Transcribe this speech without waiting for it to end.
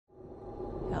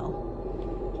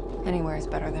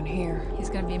Somewhere's better than here. He's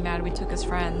gonna be mad we took his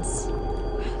friends.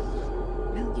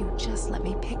 Will you just let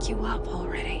me pick you up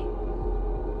already?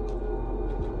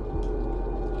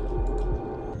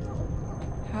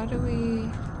 How do we...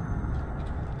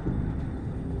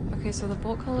 Okay, so the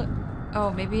bolt color... Oh,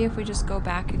 maybe if we just go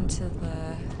back into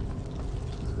the...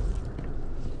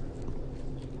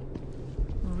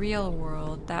 real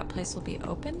world, that place will be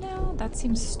open now? That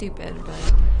seems stupid,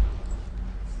 but...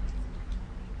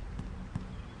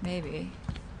 maybe.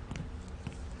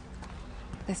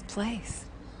 This place.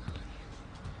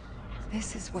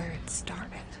 This is where it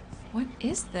started. What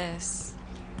is this?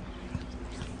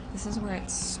 This is where it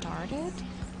started?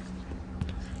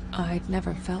 I'd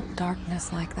never felt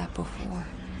darkness like that before.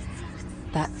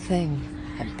 That thing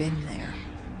had been there.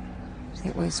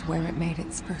 It was where it made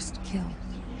its first kill.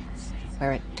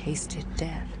 Where it tasted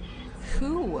death.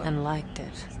 Who? And liked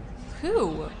it.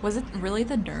 Who? Was it really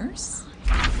the nurse?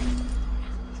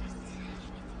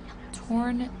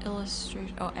 Torn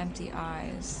illustration. Oh, empty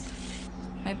eyes.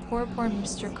 My poor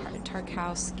Mr.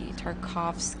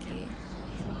 Tarkovsky.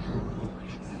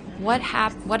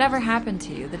 Whatever happened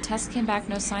to you? The test came back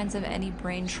no signs of any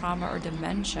brain trauma or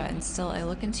dementia, and still I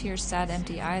look into your sad,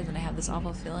 empty eyes and I have this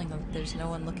awful feeling of there's no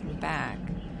one looking back.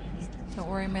 Don't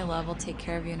worry, my love. I'll take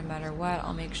care of you no matter what.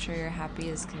 I'll make sure you're happy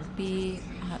as can be.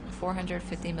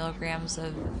 450 milligrams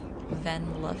of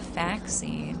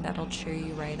venlafaxine. That'll cheer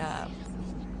you right up.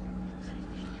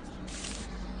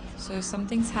 So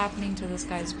something's happening to this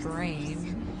guy's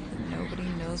brain. Nobody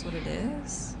knows what it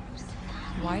is.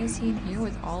 Why is he in here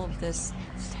with all of this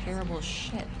terrible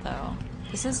shit, though?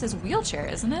 This is his wheelchair,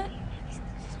 isn't it?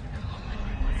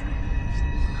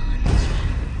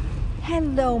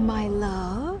 Hello, my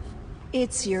love.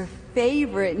 It's your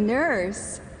favorite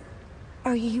nurse.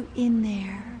 Are you in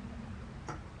there?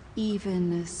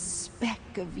 Even a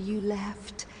speck of you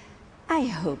left? I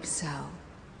hope so.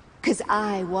 'Cause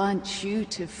I want you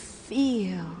to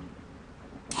feel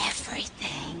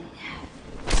everything.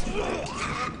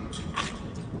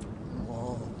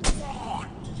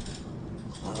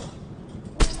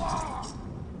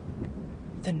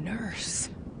 The nurse.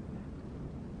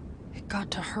 It got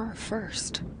to her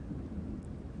first.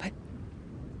 But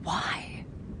why?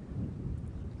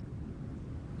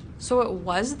 So it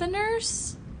was the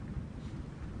nurse?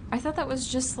 I thought that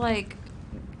was just like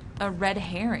a red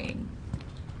herring.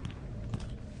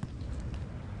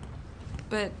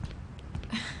 But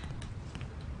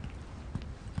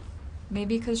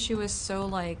maybe because she was so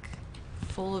like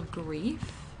full of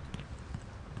grief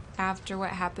after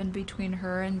what happened between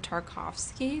her and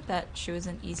Tarkovsky that she was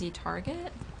an easy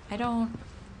target? I don't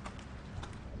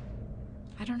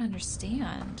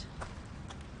understand.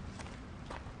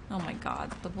 Oh my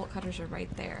god, the bolt cutters are right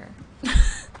there.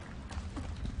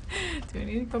 Do I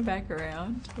need to go back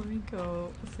around? Let me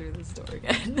go through this door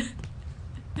again.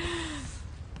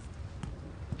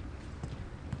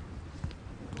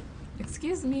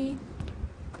 Excuse me.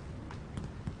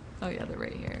 Oh yeah, they're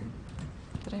right here.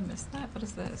 Did I miss that? What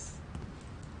is this?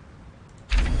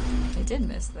 I did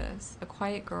miss this. A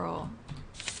quiet girl.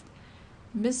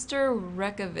 Mr.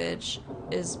 Rekovich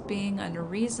is being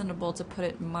unreasonable, to put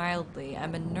it mildly.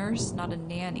 I'm a nurse, not a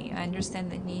nanny. I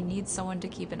understand that he needs someone to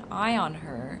keep an eye on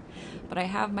her, but I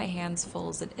have my hands full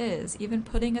as it is. Even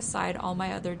putting aside all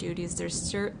my other duties,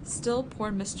 there's still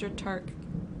poor Mr.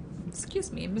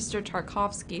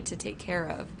 Tarkovsky to take care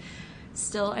of.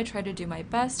 Still, I try to do my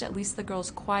best. At least the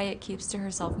girl's quiet, keeps to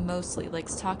herself mostly,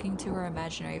 likes talking to her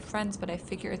imaginary friends, but I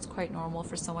figure it's quite normal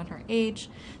for someone her age.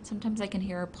 Sometimes I can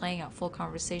hear her playing out full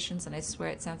conversations, and I swear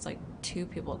it sounds like two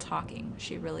people talking.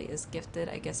 She really is gifted.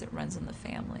 I guess it runs in the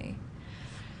family.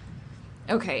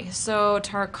 Okay, so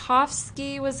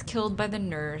Tarkovsky was killed by the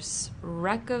nurse.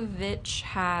 Rekovich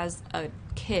has a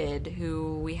kid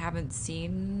who we haven't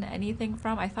seen anything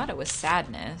from. I thought it was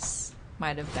Sadness.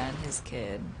 Might have been his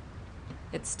kid.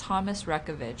 It's Thomas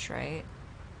Rekovich, right?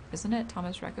 Isn't it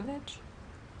Thomas Rekovich?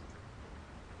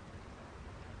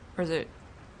 Or is it...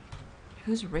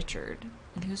 Who's Richard?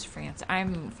 And who's France?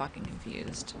 I'm fucking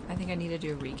confused. I think I need to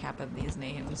do a recap of these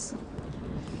names.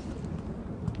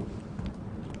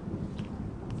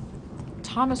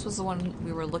 Thomas was the one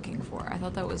we were looking for. I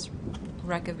thought that was...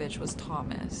 Rekovich was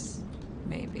Thomas.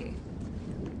 Maybe.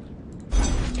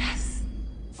 Yes!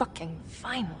 Fucking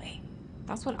finally.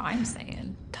 That's what I'm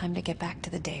saying. Time to get back to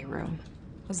the day room.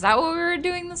 Was that what we were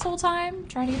doing this whole time?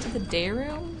 Trying to get to the day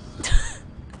room?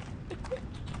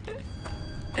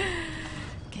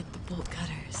 Get the bolt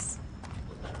cutters.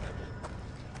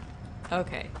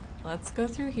 Okay, let's go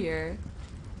through here.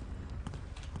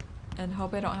 And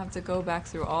hope I don't have to go back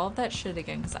through all of that shit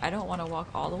again, because I don't want to walk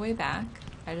all the way back.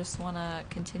 I just want to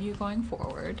continue going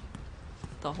forward.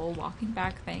 the whole walking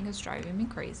back thing is driving me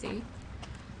crazy.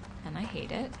 And I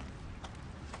hate it.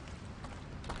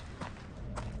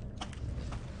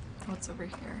 What's over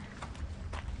here?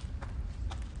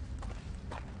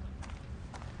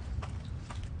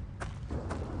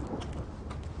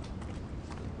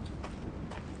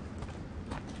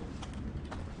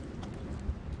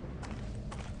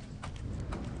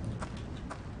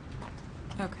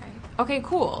 Okay. Okay,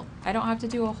 cool. I don't have to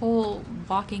do a whole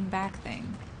walking back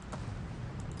thing.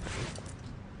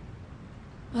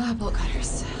 Ah, bolt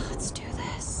cutters. Let's do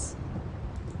this.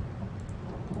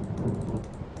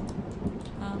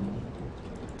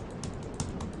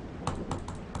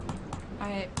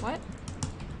 What?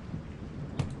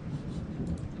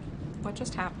 What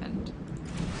just happened?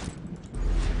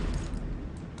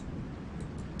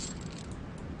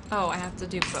 Oh, I have to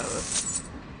do both.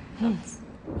 That's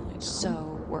really dumb.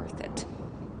 So worth it.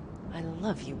 I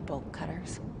love you, bolt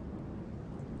cutters.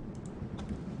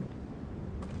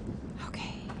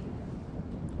 Okay.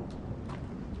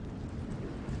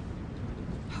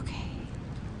 Okay.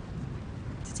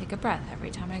 To take a breath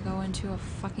every time I go into a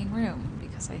fucking room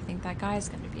because I think that guy's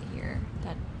gonna be here.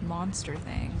 That monster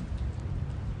thing.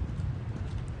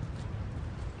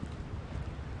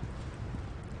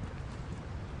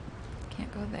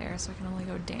 Can't go there, so I can only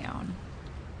go down.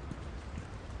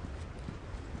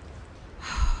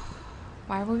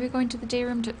 Why were we going to the day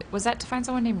room? Was that to find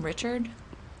someone named Richard?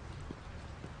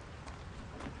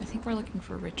 I think we're looking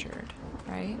for Richard,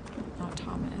 right? Not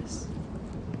Thomas.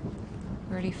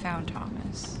 We already found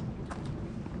Thomas.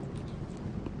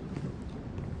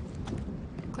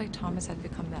 Looked like Thomas had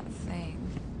become that thing.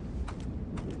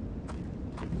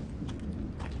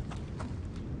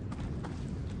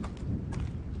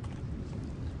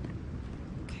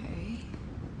 Okay.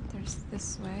 There's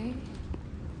this way.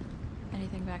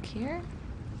 Anything back here?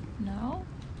 No?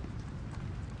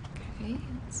 Okay,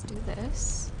 let's do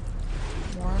this.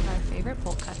 More of our favorite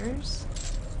bolt cutters.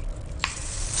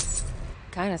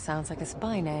 Kinda sounds like a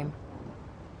spy name.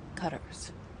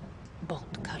 Cutters.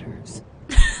 Bolt cutters.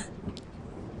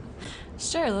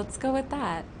 Sure, let's go with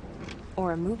that.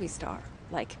 Or a movie star.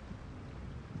 Like,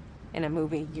 in a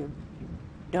movie you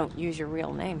don't use your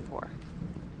real name for.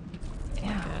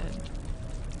 Yeah.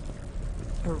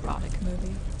 Like erotic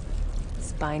movie.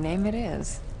 Spy name it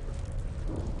is.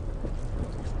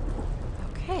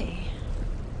 Okay.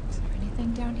 Is there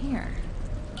anything down here?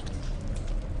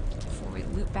 Before we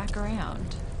loop back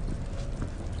around.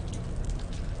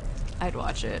 I'd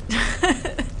watch it.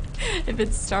 If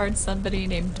it starred somebody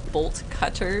named Bolt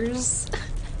Cutters.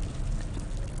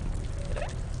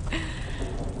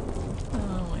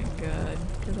 Oh my god.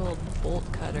 Good old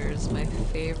Bolt Cutters, my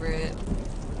favorite.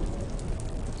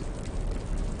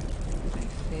 My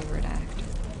favorite actor.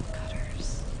 Bolt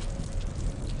Cutters.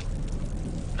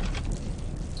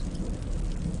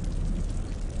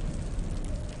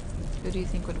 Who do you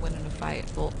think would win in a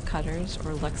fight? Bolt Cutters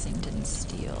or Lexington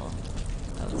Steel?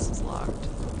 Oh, this is locked.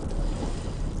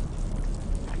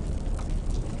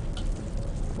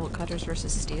 Bolt Cutters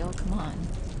versus Steel? Come on.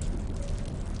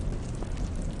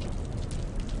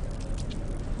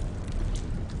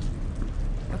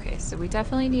 Okay, so we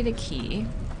definitely need a key.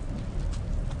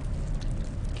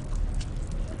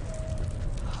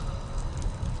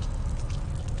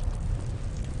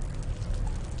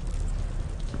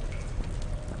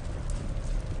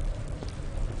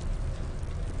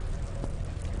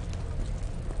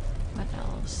 What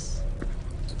else?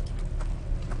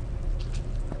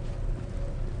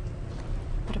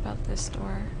 What about this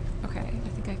door? Okay, I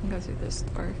think I can go through this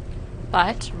door.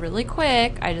 But, really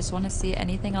quick, I just want to see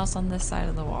anything else on this side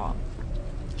of the wall.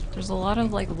 There's a lot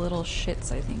of, like, little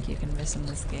shits I think you can miss in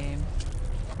this game.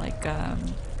 Like, oh,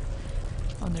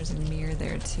 and there's a mirror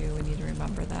there, too. We need to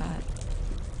remember that.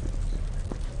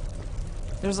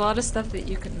 There's a lot of stuff that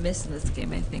you can miss in this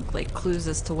game, I think, like clues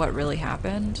as to what really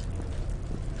happened.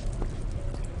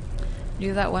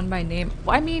 Knew that one by name.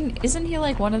 Well, I mean, isn't he,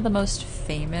 like, one of the most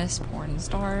famous porn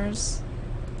stars?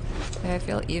 Like, I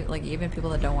feel like even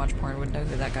people that don't watch porn would know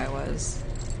who that guy was.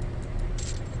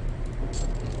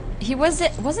 He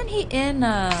wasn't he in,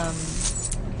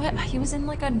 what? He was in,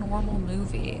 like, a normal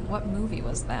movie. What movie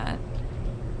was that?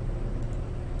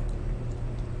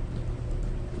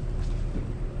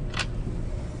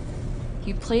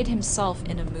 He played himself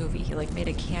in a movie. He, like, made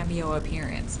a cameo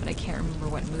appearance, but I can't remember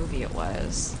what movie it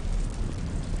was.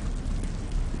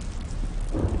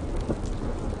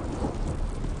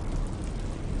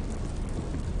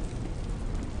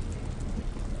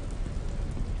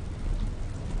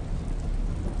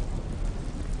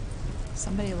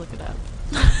 Somebody look it up.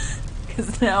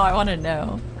 Because now I want to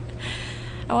know.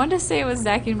 I wanted to say it was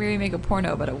Zack and Miri Make a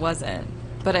Porno, but it wasn't.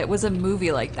 But it was a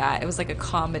movie like that. It was like a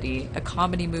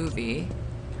comedy movie.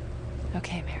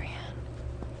 Okay, Marianne.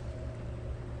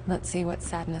 Let's see what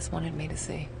Sadness wanted me to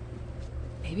see.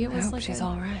 Maybe it I was hope like she's a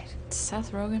all right.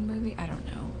 Seth Rogen movie? I don't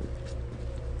know.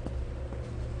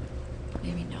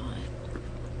 Maybe not.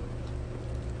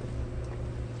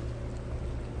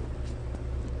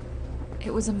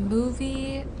 It was a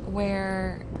movie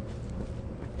where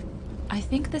I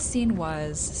think the scene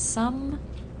was some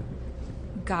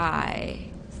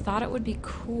guy thought it would be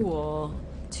cool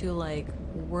to like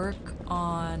work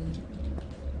on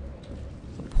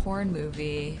a porn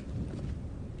movie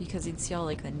because he'd see all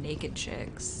like the naked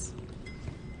chicks.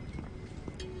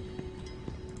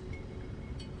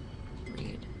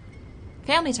 Read.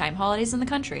 Family time, holidays in the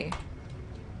country.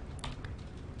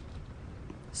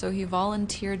 So he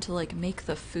volunteered to like make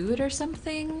the food or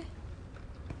something.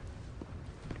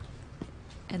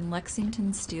 And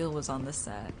Lexington Steele was on the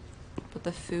set. But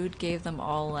the food gave them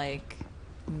all like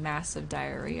massive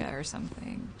diarrhea or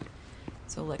something.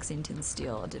 So Lexington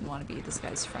Steele didn't want to be this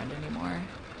guy's friend anymore.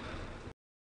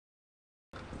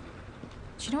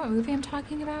 Do you know what movie I'm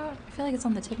talking about? I feel like it's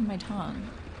on the tip of my tongue.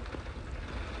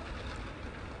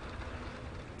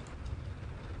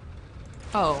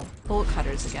 Oh, bolt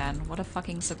cutters again. What a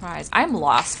fucking surprise. I'm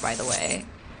lost, by the way.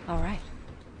 All right.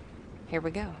 Here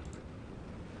we go.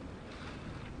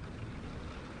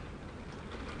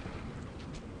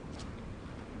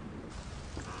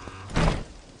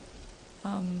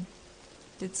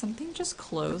 Did something just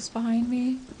close behind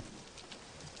me?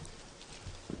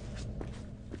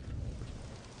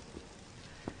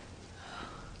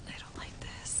 I don't like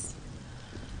this.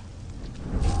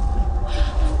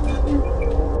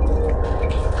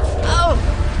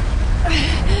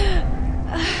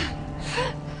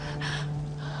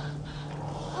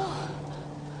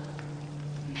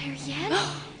 Marianne?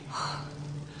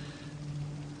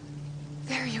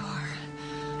 There you are.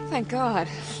 Thank God.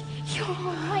 You're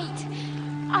all right.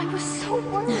 I was so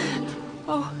worried.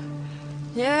 Oh,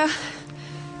 yeah.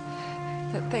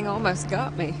 That thing almost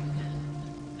got me.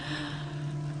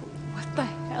 What the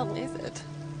hell is it?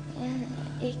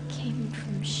 It came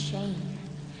from shame.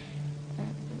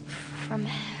 From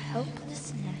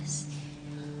helplessness.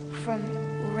 From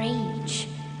rage.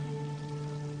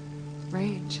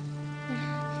 Rage.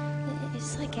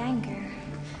 It's like anger,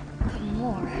 but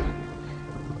more.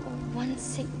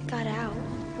 Once it got out,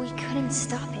 we couldn't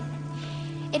stop it.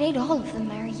 It ate all of them,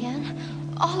 Marianne.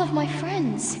 All of my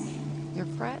friends. Your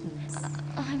friends.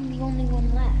 I'm the only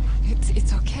one left.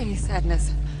 It's okay,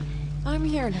 Sadness. I'm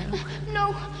here now.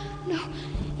 No.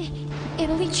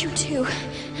 It'll eat you too.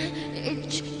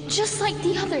 Just like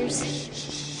the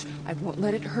others. I won't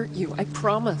let it hurt you, I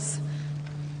promise.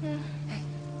 Hey.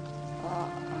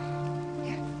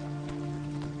 Here.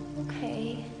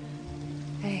 Okay.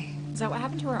 Hey, Is that what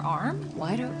happened to her arm?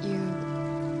 why don't you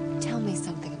tell me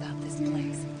something about this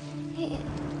place?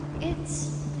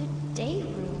 It's the day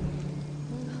room.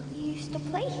 We used to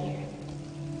play here.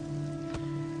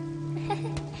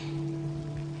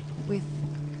 With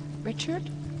Richard?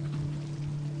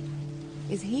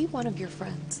 Is he one of your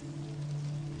friends?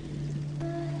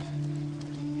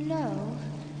 No.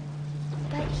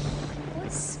 But he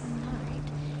was smart.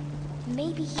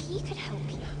 Maybe he could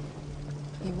help you.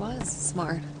 He was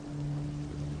smart.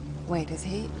 Wait, is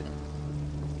he?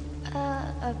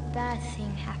 A bad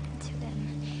thing happened to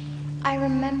him. I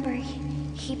remember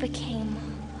he became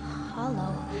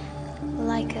hollow,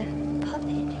 like a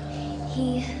puppet.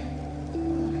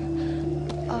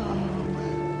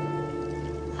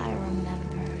 I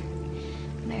remember.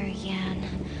 Marianne,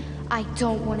 I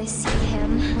don't want to see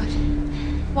him. What?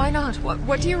 Why not?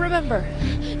 What do you remember?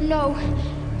 No,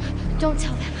 don't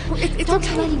tell them. It's Don't okay.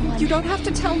 tell anyone. You don't have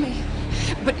to tell me.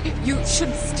 But you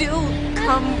should still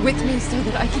come with me so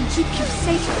that I can keep you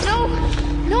safe.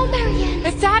 No, Marianne.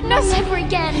 Is Sadness? No, never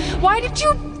again. Why did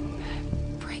you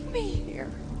bring me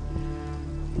here?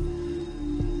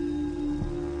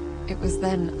 It was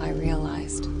then I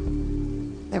realized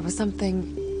there was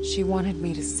something she wanted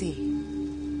me to see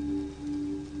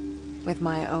with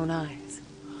my own eyes.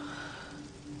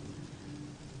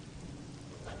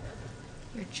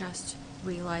 You're just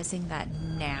realizing that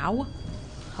now?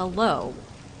 Hello?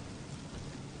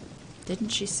 Didn't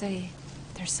she say,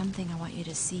 there's something I want you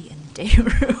to see in the day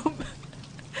room?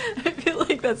 I feel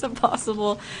like that's a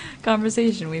possible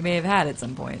conversation we may have had at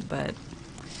some point, but...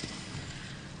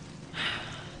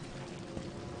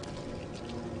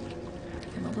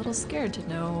 I'm a little scared to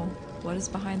know what is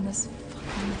behind this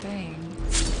fucking thing.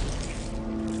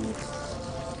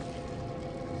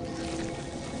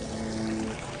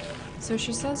 So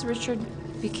she says Richard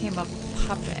became a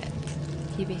puppet.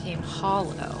 He became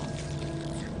hollow.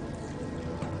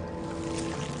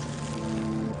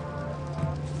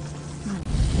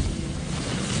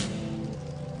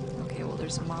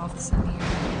 there's moths in here,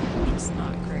 which is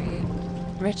not great.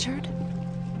 Richard?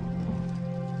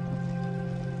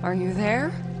 Are you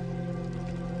there?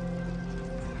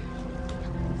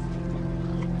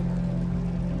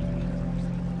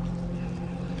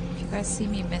 If you guys see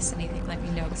me miss anything, let me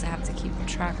know, because I have to keep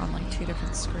track on like 2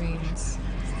 different screens.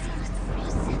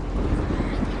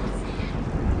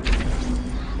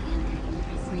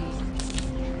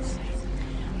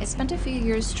 I spent a few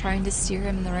years trying to steer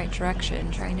him in the right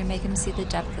direction, trying to make him see the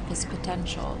depth of his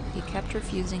potential. He kept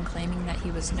refusing, claiming that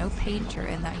he was no painter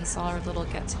and that he saw our little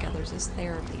get-togethers as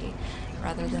therapy,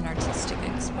 rather than artistic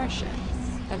expression.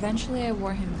 Eventually I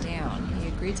wore him down. He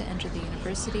agreed to enter the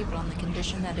university, but on the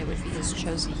condition that it would be his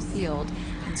chosen field,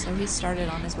 and so he started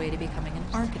on his way to becoming an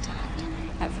architect.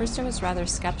 At first I was rather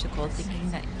skeptical,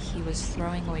 thinking that he was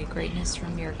throwing away greatness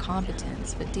from mere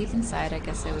competence, but deep inside I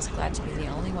guess I was glad to be the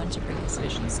only one to bring his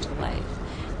visions to life.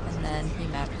 And then he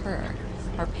met her.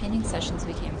 Our painting sessions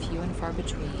became few and far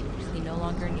between. He no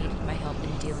longer needed my help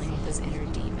in dealing with his inner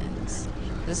demons.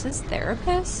 Is this his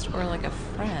therapist or like a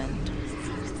friend?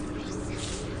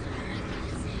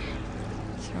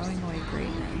 Throwing away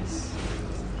greatness.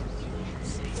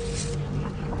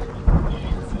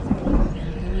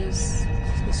 Who is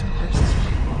this person?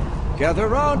 Gather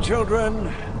round,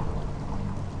 children.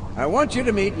 I want you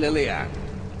to meet Lillian.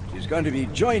 She's going to be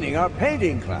joining our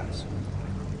painting class.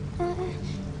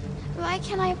 Why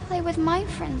can't I play with my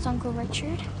friends, Uncle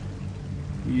Richard?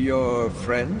 Your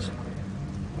friends?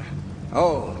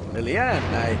 Oh, Lillian,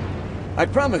 I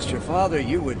promised your father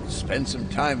you would spend some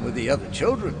time with the other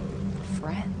children.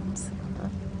 Friends?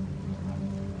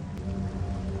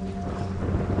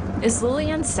 Is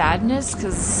Lillian sadness?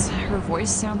 Because her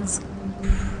voice sounds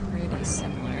pretty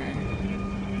similar.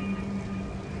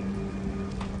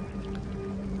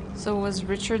 So was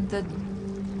Richard the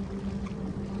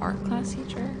art class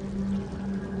teacher?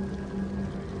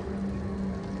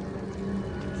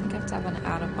 I think I have to have an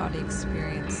out-of-body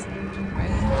experience,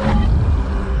 right?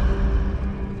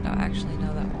 No, actually,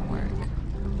 no, that won't work.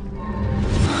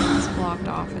 It's blocked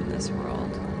off in this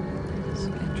world. It's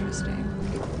interesting.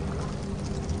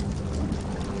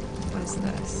 What is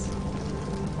this?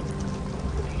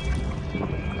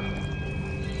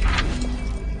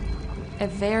 A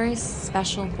very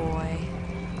special boy.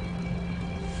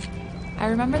 I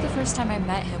remember the first time I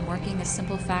met him working a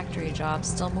simple factory job,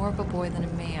 still more of a boy than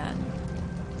a man.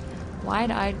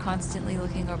 Wide-eyed, constantly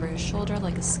looking over his shoulder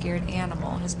like a scared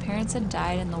animal. His parents had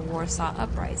died in the Warsaw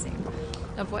Uprising.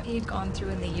 Of what he had gone through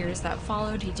in the years that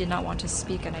followed, he did not want to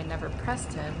speak, and I never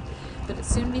pressed him. But it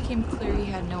soon became clear he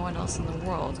had no one else in the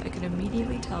world. I could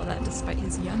immediately tell that despite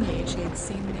his young age, he had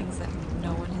seen things that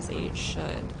no one his age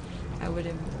should.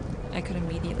 I could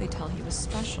immediately tell he was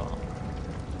special.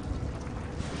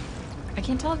 I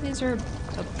can't tell if these are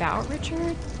about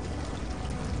Richard,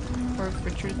 or if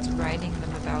Richard's writing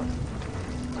them about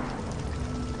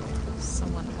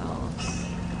someone else.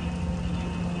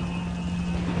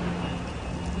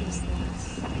 What is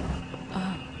this?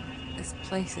 Oh, this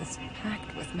place is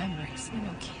packed with memories.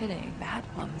 No kidding. Bad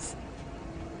ones.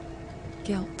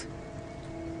 Guilt.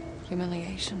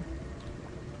 Humiliation.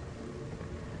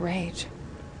 Rage.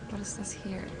 What is this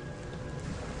here?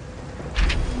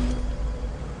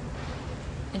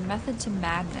 In Method to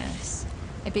Madness,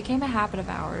 it became a habit of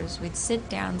ours. We'd sit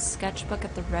down, sketchbook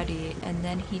at the ready, and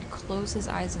then he'd close his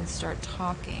eyes and start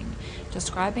talking,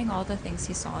 describing all the things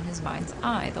he saw in his mind's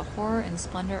eye, the horror and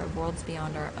splendor of worlds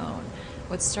beyond our own.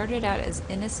 What started out as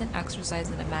innocent exercise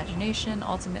in imagination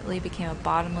ultimately became a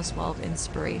bottomless well of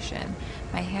inspiration.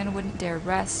 My hand wouldn't dare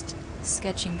rest,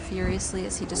 sketching furiously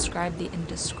as he described the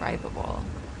indescribable.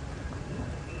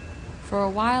 For a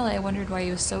while I wondered why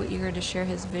he was so eager to share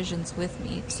his visions with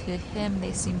me. To him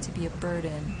they seemed to be a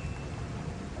burden,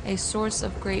 a source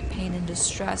of great pain and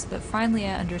distress, but finally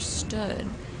I understood.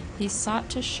 He sought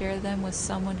to share them with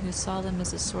someone who saw them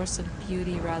as a source of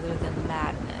beauty rather than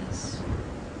madness.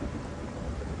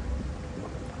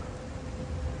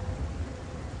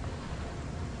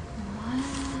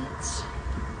 What?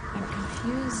 I'm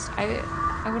confused.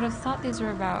 I would have thought these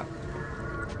were about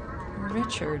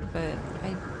Richard, but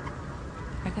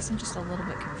I guess I'm just a little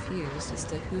bit confused as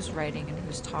to who's writing and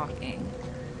who's talking.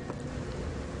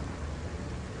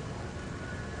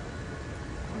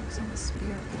 Works on the spirit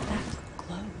world. That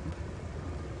globe.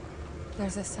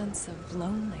 There's a sense of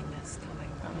loneliness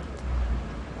coming from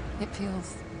it. It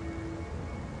feels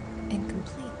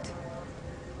incomplete.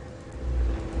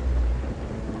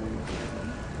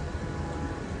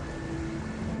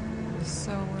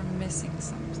 So we're missing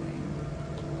something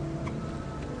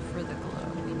for the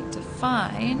globe. We need to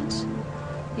find.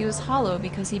 He was hollow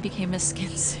because he became a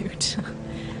skin suit.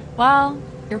 Well,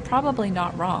 you're probably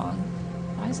not wrong.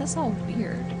 Why is this all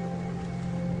weird?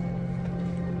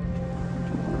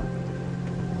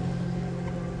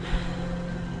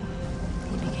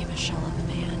 He became a shell of a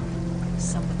man.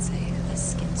 Some would say a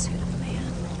skin suit of a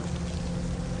man.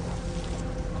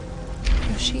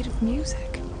 A sheet of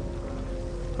music.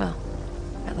 Well,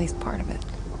 at least part of it.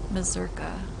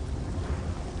 Mazurka.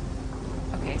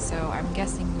 Okay, so I'm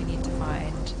guessing we need to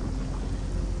find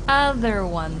other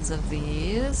ones of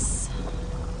these.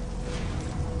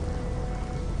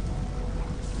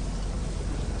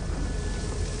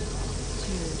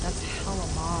 Dude, that's hella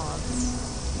mobs.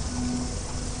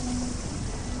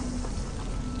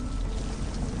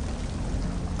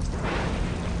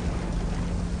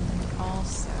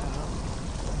 Also,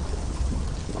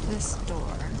 this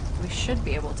door we should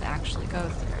be able to actually go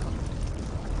through.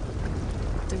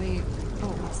 Do we...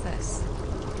 Oh, what's this?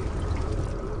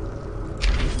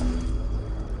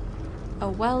 A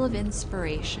well of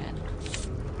inspiration.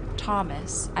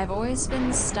 Thomas, I've always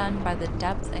been stunned by the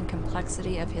depth and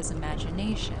complexity of his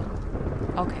imagination.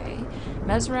 Okay.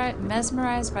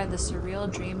 Mesmerized by the surreal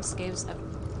dreamscapes of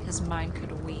his mind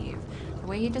could weave. The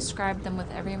way he described them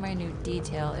with every minute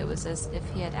detail, it was as if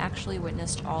he had actually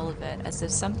witnessed all of it, as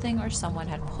if something or someone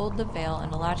had pulled the veil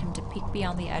and allowed him to peek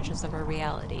beyond the edges of our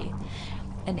reality.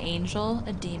 An angel,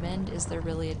 a demon, is there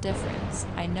really a difference?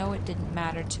 I know it didn't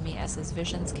matter to me as his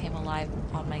visions came alive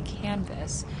on my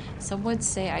canvas. Some would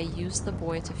say I used the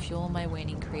boy to fuel my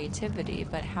waning creativity,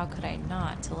 but how could I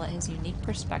not, to let his unique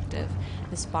perspective,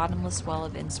 this bottomless well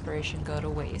of inspiration, go to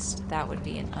waste? That would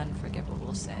be an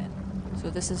unforgivable sin. So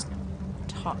this is...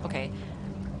 Okay,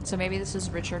 so maybe this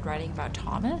is Richard writing about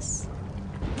Thomas?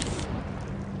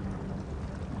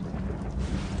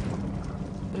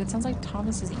 But it sounds like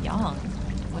Thomas is young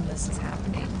when this is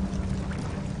happening.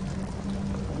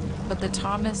 But the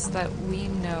Thomas that we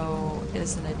know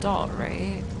is an adult,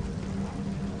 right?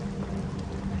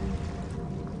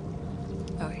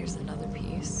 Oh, here's another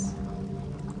piece.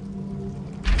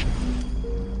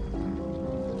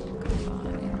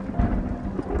 Fine.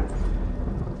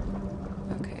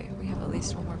 Okay, we have at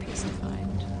least one more piece to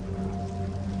find.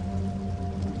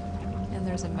 And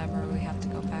there's a memory we have to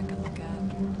go back and look at.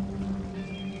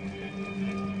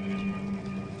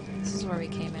 This is where we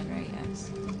came in, right?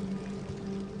 Yes.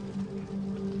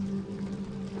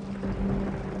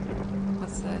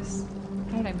 What's this?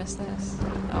 How did I miss this?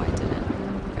 Oh, I didn't.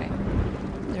 Okay.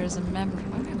 There's a memory.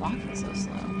 Why am I walking so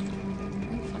slow?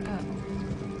 Hurry the fuck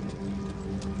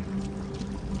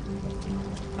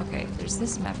up. Okay, there's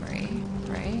this memory,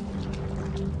 right?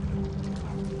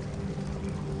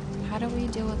 How do we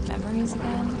deal with memories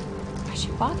again? Why is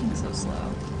she walking so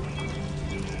slow?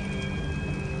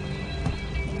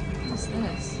 What's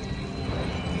this?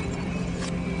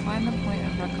 Find the point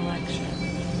of recollection.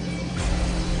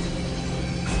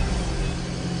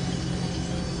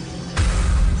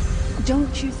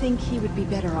 Don't you think he would be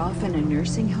better off in a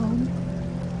nursing home?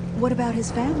 What about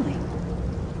his family?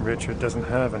 Richard doesn't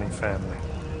have any family.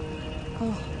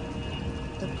 Oh,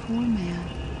 the poor man.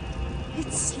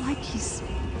 It's like he's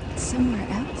somewhere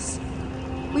else.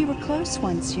 We were close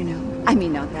once, you know. I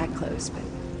mean, not that close, but...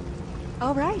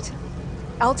 All right.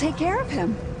 I'll take care of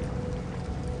him.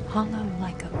 Hollow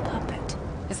like a puppet.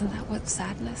 Isn't that what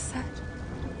sadness said?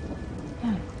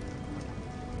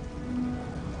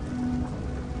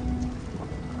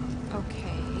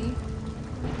 Okay.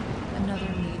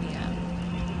 Another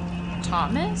medium.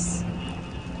 Thomas?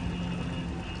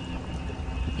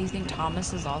 You think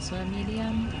Thomas is also a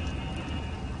medium?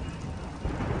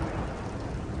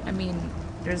 I mean,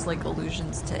 there's like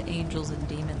allusions to angels and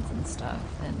demons and stuff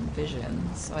and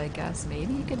visions, so I guess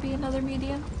maybe he could be another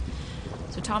medium.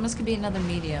 So Thomas could be another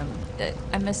medium.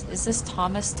 Is this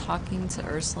Thomas talking to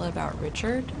Ursula about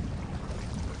Richard?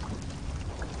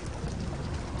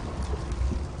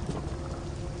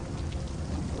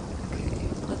 Okay,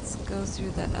 let's go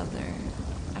through that other...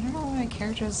 I don't know why my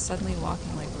character is suddenly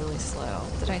walking like really slow.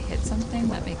 Did I hit something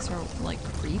that makes her like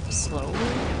creep slowly?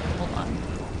 Hold on.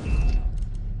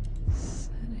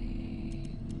 Settings.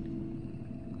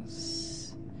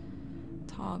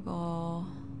 Toggle.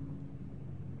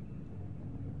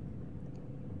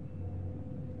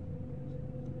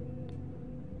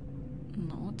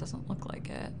 No, it doesn't look like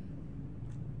it.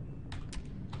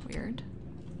 Weird.